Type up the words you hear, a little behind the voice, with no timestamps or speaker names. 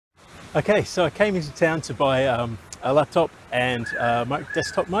Okay, so I came into town to buy a laptop and my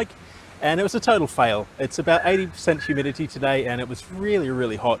desktop mic, and it was a total fail. It's about 80% humidity today, and it was really,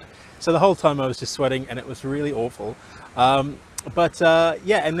 really hot. So the whole time I was just sweating, and it was really awful. Yeah,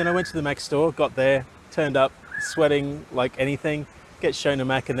 and then I went to the Mac store, got there, turned up, sweating like anything, get shown a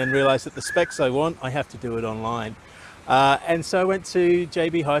Mac, and then realized that the specs I want, I have to do it online. And so I went to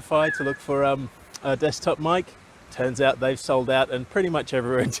JB Hi-Fi to look for a desktop mic. Turns out they've sold out, and pretty much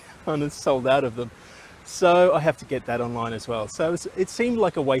everywhere in town has sold out of them. So I have to get that online as well. So it seemed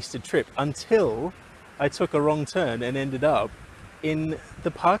like a wasted trip until I took a wrong turn and ended up in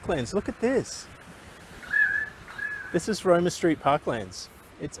the Parklands. Look at this. This is Roma Street Parklands.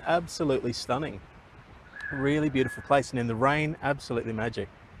 It's absolutely stunning. Really beautiful place, and in the rain, absolutely magic.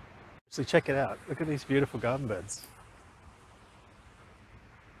 So check it out. Look at these beautiful garden beds.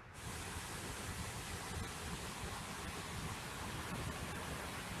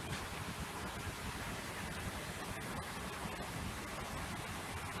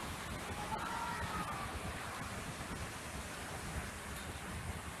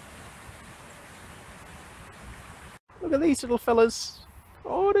 Look at these little fellas.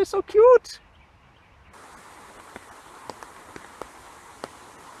 Oh, they're so cute.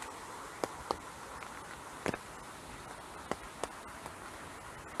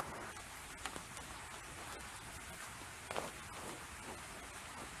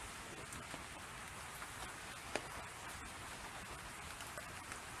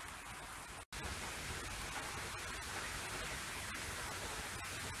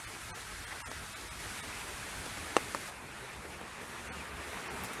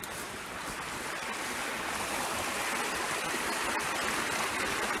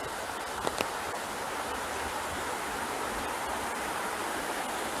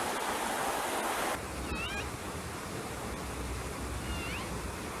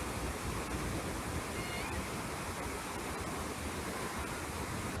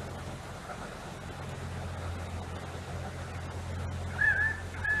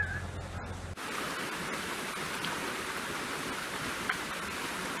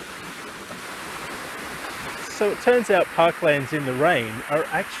 So it turns out parklands in the rain are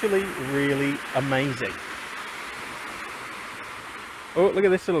actually really amazing. Oh, look at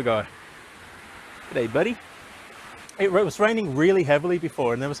this little guy. G'day, buddy. It was raining really heavily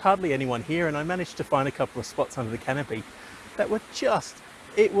before, and there was hardly anyone here, and I managed to find a couple of spots under the canopy that were just,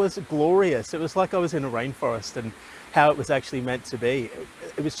 it was glorious. It was like I was in a rainforest, and how it was actually meant to be.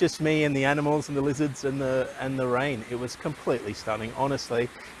 It was just me and the animals and the lizards and the rain. It was completely stunning, honestly.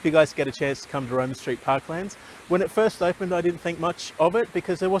 If you guys get a chance to come to Roma Street Parklands, when it first opened, I didn't think much of it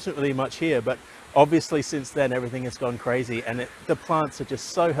because there wasn't really much here, but obviously since then everything has gone crazy, and the plants are just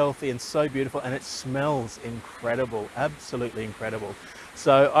so healthy and so beautiful, and it smells incredible, absolutely incredible.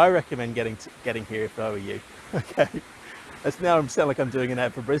 So I recommend getting here if I were you. Okay. As now I'm sound like I'm doing an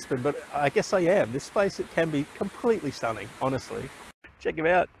ad for Brisbane, but I guess I am. This place, it can be completely stunning, honestly. Check him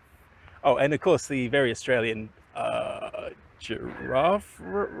out. Oh, and of course the very Australian giraffe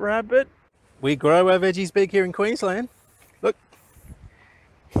rabbit. We grow our veggies big here in Queensland. Look.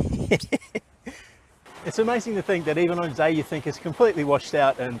 It's amazing to think that even on a day you think is completely washed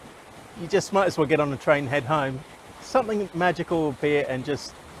out and you just might as well get on a train and head home, something magical will appear and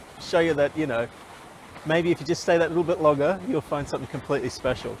just show you that, you know, maybe if you just stay that little bit longer, you'll find something completely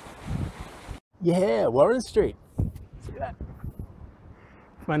special. Yeah, Warren Street. See that?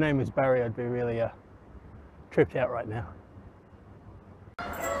 If my name was Barry, I'd be really tripped out right now.